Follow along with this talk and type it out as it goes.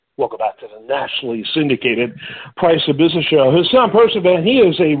Welcome back to the nationally syndicated Price of Business show. Hussam Persavan, he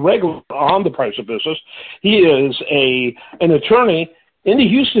is a regular on the Price of Business. He is an attorney in the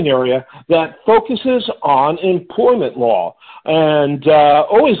Houston area that focuses on employment law. And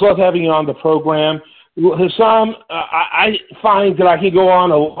always love having you on the program. Hussam, I find that I can go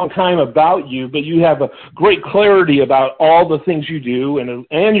on a long time about you, but you have a great clarity about all the things you do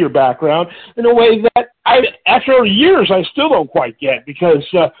and your background in a way that after years I still don't quite get because,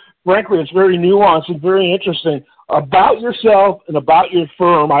 frankly, it's very nuanced and very interesting about yourself and about your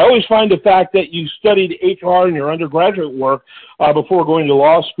firm. I always find the fact that you studied HR in your undergraduate work before going to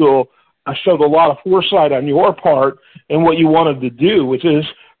law school showed a lot of foresight on your part and what you wanted to do, which is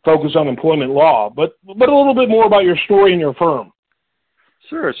focus on employment law, but a little bit more about your story and your firm.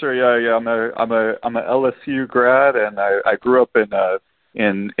 Sure. Yeah. I'm a LSU grad, and I grew up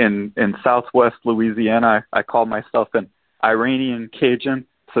in Southwest Louisiana. I call myself an Iranian Cajun.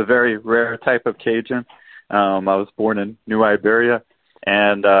 It's a very rare type of Cajun. I was born in New Iberia,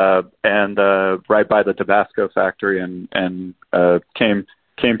 and right by the Tabasco factory, and came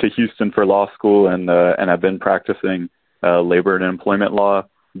to Houston for law school, and I've been practicing labor and employment law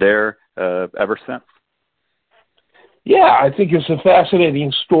there ever since. Yeah, I think it's a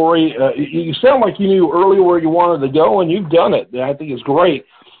fascinating story. You sound like you knew earlier where you wanted to go, and you've done it. I think it's great.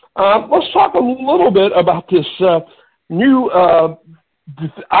 Let's talk a little bit about this new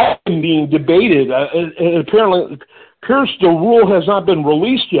item being debated. It appears the rule has not been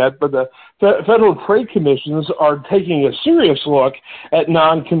released yet, but the Federal Trade Commissions are taking a serious look at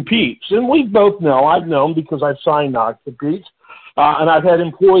non-competes. And we both know, I've known because I've signed non-competes, and I've had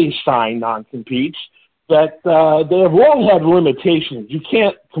employees sign non-competes, that they have long had limitations. You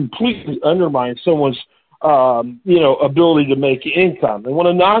can't completely undermine someone's ability to make income. And when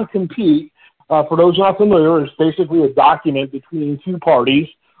a non-compete, for those not familiar, is basically a document between two parties,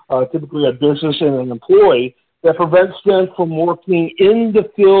 typically a business and an employee, that prevents them from working in the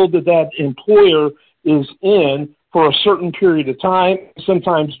field that employer is in for a certain period of time,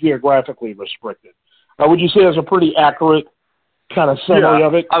 sometimes geographically restricted. Would you say that's a pretty accurate kind of summary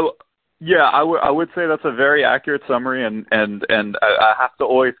of it? I would say that's a very accurate summary, and I have to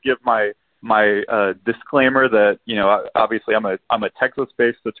always give my disclaimer that obviously I'm a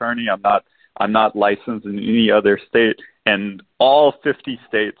Texas-based attorney. I'm not licensed in any other state, and all 50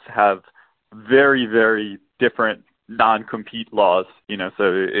 states have very, very different non-compete laws.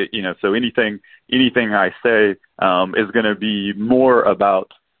 So anything I say is going to be more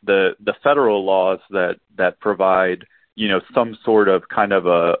about the federal laws that provide some sort of kind of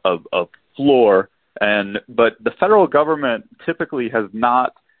a floor, but the federal government typically has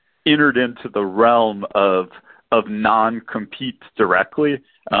not entered into the realm of non-competes directly.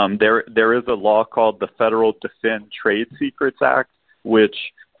 There is a law called the Federal Defend Trade Secrets Act, which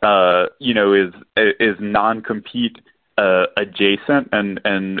is non-compete adjacent,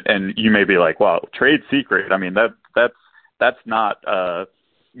 and you may be like, wow, trade secret. I mean that's not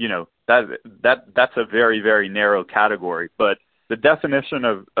that's a very, very narrow category. But the definition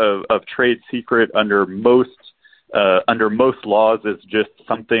of trade secret under most laws is just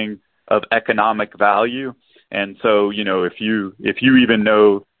something of economic value. And so, if you even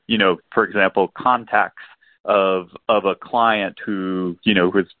know, for example, contacts of a client who's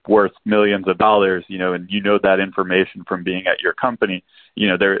worth millions of dollars, and that information from being at your company,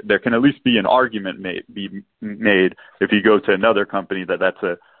 there can at least be an argument made if you go to another company that's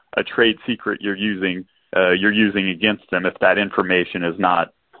a trade secret you're using against them if that information is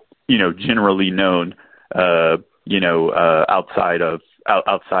not, generally known, outside of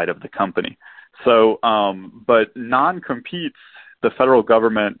the company. So, but non-competes, the federal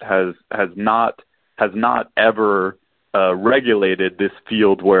government has not ever regulated this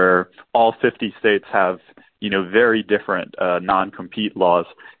field where all 50 states have, very different non-compete laws,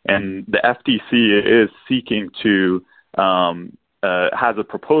 and the FTC is seeking to has a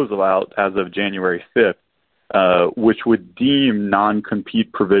proposal out as of January 5th, which would deem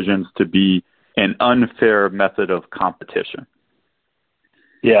non-compete provisions to be an unfair method of competition.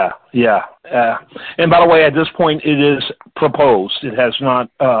 Yeah. And by the way, at this point, it is proposed. It has not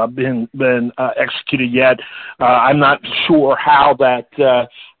been executed yet. I'm not sure how that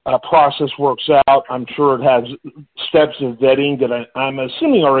process works out. I'm sure it has steps of vetting that I'm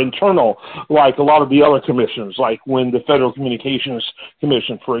assuming are internal, like a lot of the other commissions, like when the Federal Communications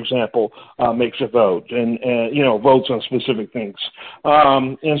Commission, for example, makes a vote and votes on specific things.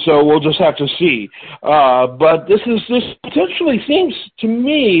 And so we'll just have to see. But this potentially seems to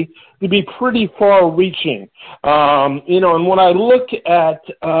me to be pretty far-reaching. And when I look at,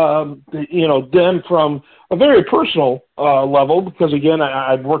 them from a very personal level, because, again,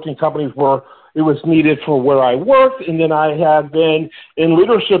 I've worked in companies where it was needed for where I worked, and then I have been in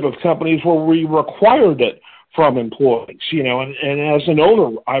leadership of companies where we required it from employees, and as an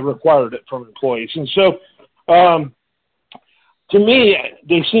owner, I required it from employees. And so, to me,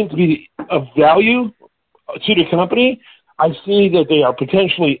 they seem to be of value to the company. I see that they are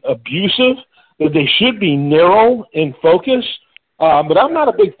potentially abusive, that they should be narrow in focus, but I'm not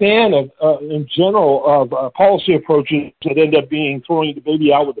a big fan of, in general, of policy approaches that end up being throwing the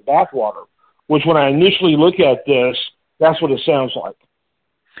baby out with the bathwater, which when I initially look at this, that's what it sounds like.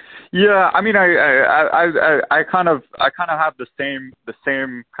 Yeah, I mean, I kind of have the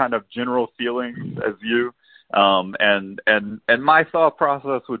same kind of general feelings as you, and my thought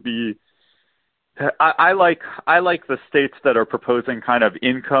process would be, I like the states that are proposing kind of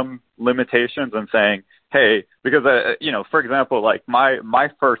income limitations and saying, hey, because for example, like my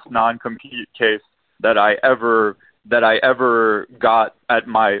first non-compete case that I ever got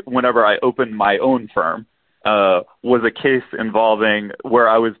whenever I opened my own firm. Was a case involving where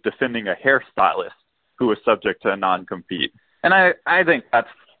I was defending a hairstylist who was subject to a non-compete, and I think that's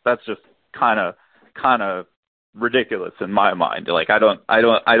just kind of ridiculous in my mind. Like I don't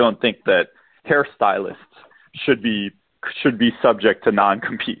think that hairstylists should be subject to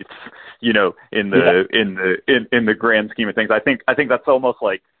non-competes. In the grand scheme of things, I think that's a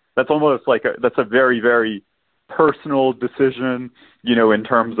very, very personal decision, in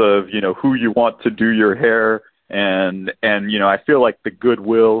terms of, who you want to do your hair. And I feel like the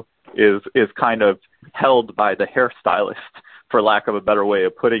goodwill is kind of held by the hairstylist, for lack of a better way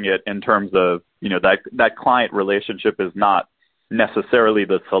of putting it, in terms of, that client relationship is not necessarily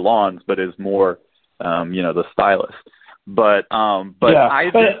the salons, but is more, the stylist. But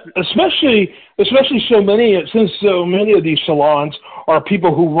especially so many of these salons are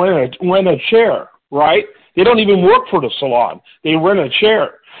people who rent a chair, right? They don't even work for the salon. They rent a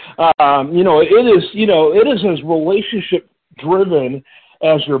chair. It is as relationship driven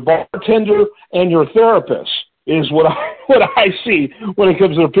as your bartender and your therapist is what I see when it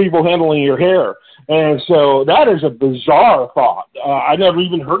comes to people handling your hair. And so that is a bizarre thought. I never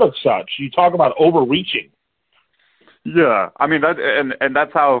even heard of such. You talk about overreaching. Yeah, I mean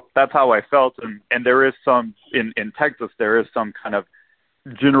that's how I felt, and there is some in Texas, there is some kind of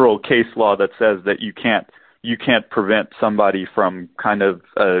general case law that says that you can't prevent somebody from kind of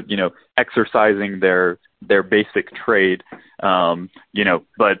exercising their basic trade, but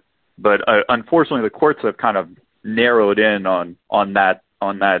unfortunately the courts have kind of narrowed in on that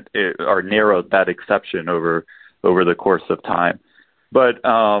or narrowed that exception over the course of time. But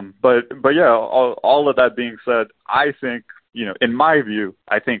yeah, all of that being said, I think, in my view,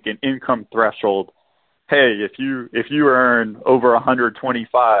 I think an income threshold, hey, if you earn over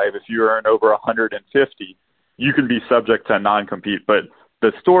 125, if you earn over 150, you can be subject to a non-compete. But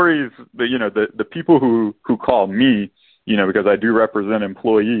the stories, the people who call me, because I do represent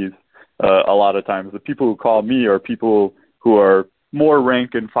employees a lot of times, the people who call me are people who are more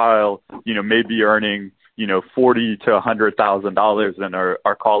rank and file, maybe earning, $40,000 to $100,000 and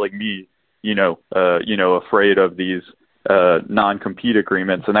are calling me, afraid of these non-compete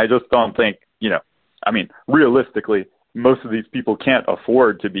agreements. And I just don't think, realistically, most of these people can't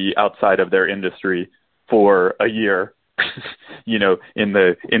afford to be outside of their industry for a year, in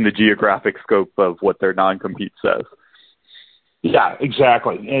the geographic scope of what their non-compete says. Yeah,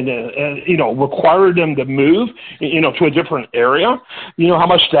 exactly. And require them to move, to a different area. You know how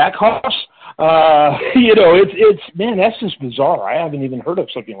much that costs? Man, that's just bizarre. I haven't even heard of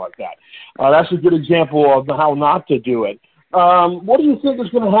something like that. That's a good example of how not to do it. What do you think is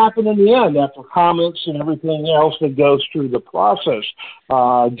going to happen in the end after comments and everything else that goes through the process?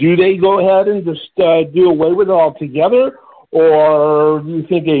 Do they go ahead and just do away with it altogether, or do you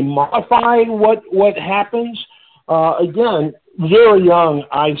think they modify what happens? Again, very young,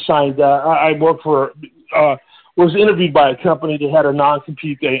 I signed. I worked for. Was interviewed by a company that had a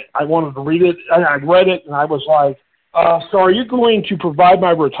non-compete. I wanted to read it, and I read it, and I was like, so are you going to provide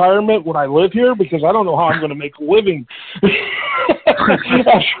my retirement when I live here? Because I don't know how I'm going to make a living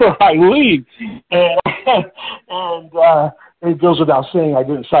after I leave. And it goes without saying I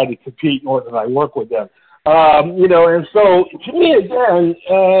didn't decide to compete, nor did I work with them. And so to me, again,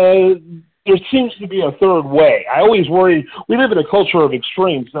 there seems to be a third way. I always worry. We live in a culture of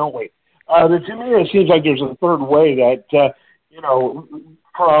extremes, don't we? To me, it seems like there's a third way that,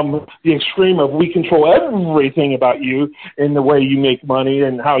 from the extreme of we control everything about you and the way you make money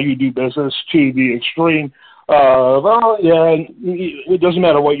and how you do business to the extreme well, yeah, it doesn't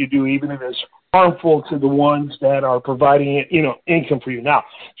matter what you do, even if it's harmful to the ones that are providing, income for you. Now,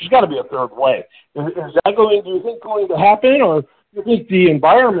 there's got to be a third way. Is that do you think, going to happen, or do you think the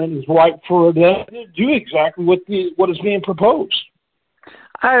environment is right for them to do exactly what is being proposed?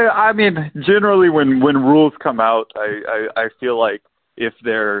 I mean, generally, when rules come out, I feel like if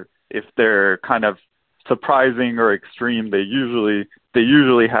they're kind of surprising or extreme, they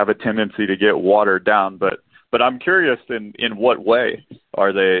usually have a tendency to get watered down. But I'm curious in what way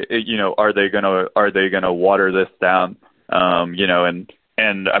are they gonna water this down?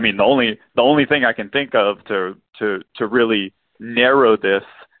 And I mean, the only thing I can think of to really narrow this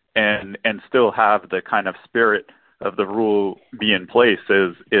and still have the kind of spirit of the rule be in place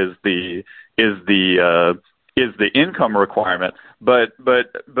is the income requirement. But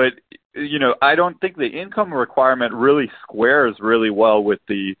I don't think the income requirement really squares really well with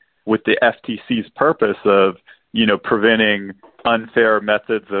the FTC's purpose of preventing unfair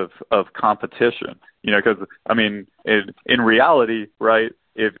methods of competition. Because I mean, in reality, right?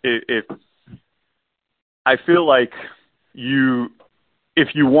 If I feel like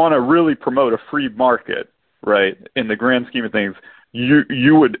if you want to really promote a free market, right, in the grand scheme of things,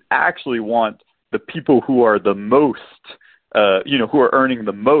 you would actually want the people who are the most, who are earning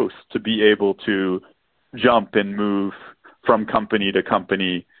the most, to be able to jump and move from company to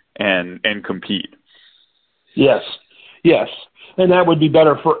company and compete. Yes, and that would be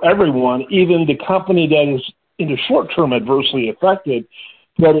better for everyone, even the company that is in the short term adversely affected.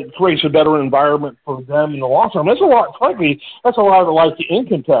 That it creates a better environment for them in the long term. That's a lot, frankly. That's a lot of like the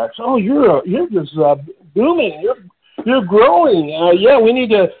income tax. Oh, you're just booming. You're growing. Yeah, we need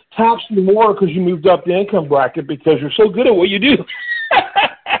to tax you more because you moved up the income bracket because you're so good at what you do.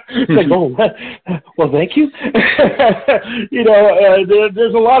 It's like, oh, well, thank you.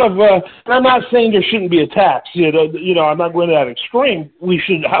 There's a lot of. I'm not saying there shouldn't be a tax. I'm not going to that extreme. We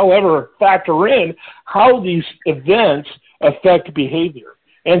should, however, factor in how these events affect behavior.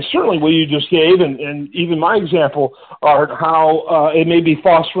 And certainly what you just gave, and even my example, are how it may be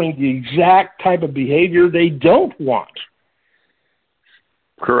fostering the exact type of behavior they don't want.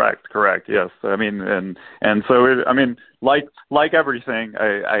 Correct. Yes. I mean, and so like everything,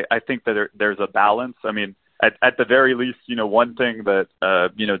 I think that there's a balance. I mean, at the very least, one thing that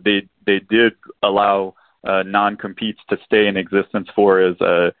they did allow non-competes to stay in existence for is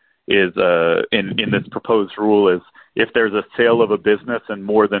in this proposed rule is if there's a sale of a business and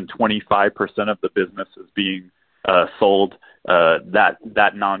more than 25% of the business is being sold,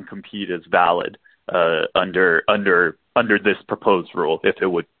 that non-compete is valid under this proposed rule if it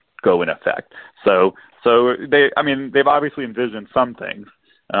would go in effect. So they've obviously envisioned some things,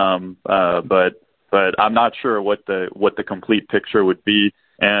 but I'm not sure what the complete picture would be.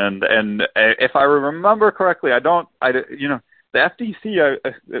 And if I remember correctly, the FTC,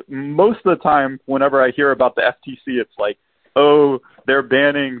 most of the time, whenever I hear about the FTC, it's like, oh, they're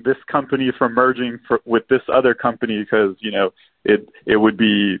banning this company from merging with this other company because, it would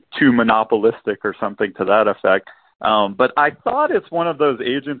be too monopolistic or something to that effect. But I thought it's one of those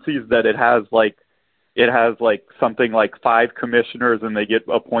agencies that it has something like 5 commissioners and they get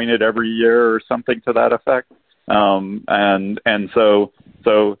appointed every year or something to that effect. And so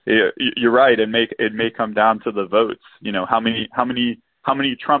you're right. It may come down to the votes. How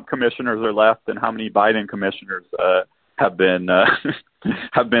many Trump commissioners are left, and how many Biden commissioners have been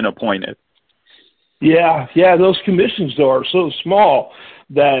appointed. Yeah. Those commissions though are so small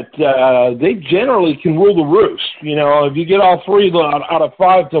that they generally can rule the roost. If you get all 3 out of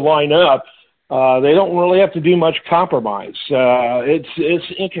 5 to line up, they don't really have to do much compromise.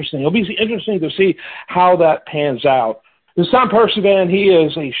 It's interesting. It'll be interesting to see how that pans out. This is Tom Percivan. He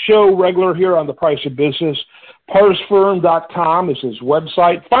is a show regular here on The Price of Business. Parsfirm.com is his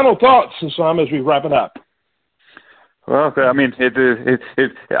website. Final thoughts, Sam, as we wrap it up. Well, I mean,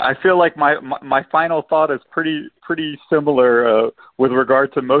 I feel like my final thought is pretty similar with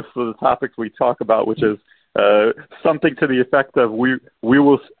regard to most of the topics we talk about, which is something to the effect of we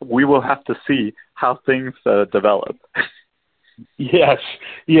will have to see how things develop. Yes.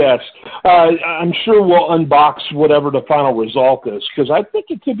 I'm sure we'll unbox whatever the final result is, because I think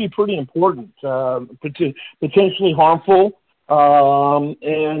it could be pretty important, potentially harmful,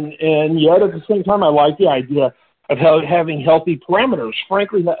 and yet at the same time, I like the idea of having healthy parameters.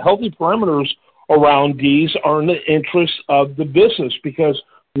 Frankly, healthy parameters around these are in the interest of the business, because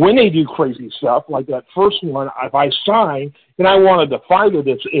when they do crazy stuff like that first one, if I sign and I wanted to fight it,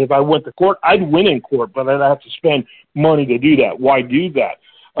 if I went to court, I'd win in court, but I'd have to spend money to do that. Why do that?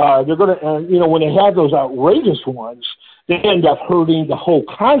 They're going to, when they have those outrageous ones, they end up hurting the whole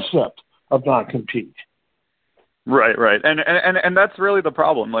concept of non-compete. Right. And that's really the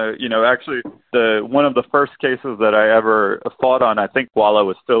problem. You know, actually, one of the first cases that I ever fought on, I think while I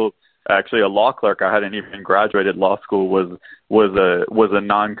was still actually a law clerk, I hadn't even graduated law school, was a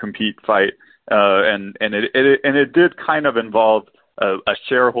non-compete fight, and it did kind of involve a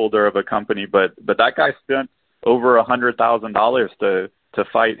shareholder of a company, but that guy spent over $100,000 to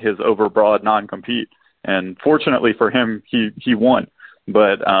fight his overbroad non-compete, and fortunately for him, he won.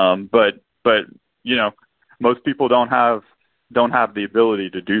 But you know, most people don't have the ability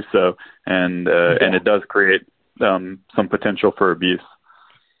to do so, and it does create some potential for abuse.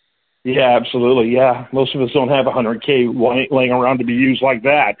 Yeah, absolutely. Yeah, most of us don't have $100K laying around to be used like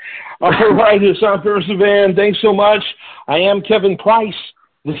that. All right, Hassan Van, thanks so much. I am Kevin Price.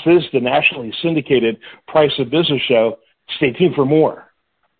 This is the nationally syndicated Price of Business Show. Stay tuned for more.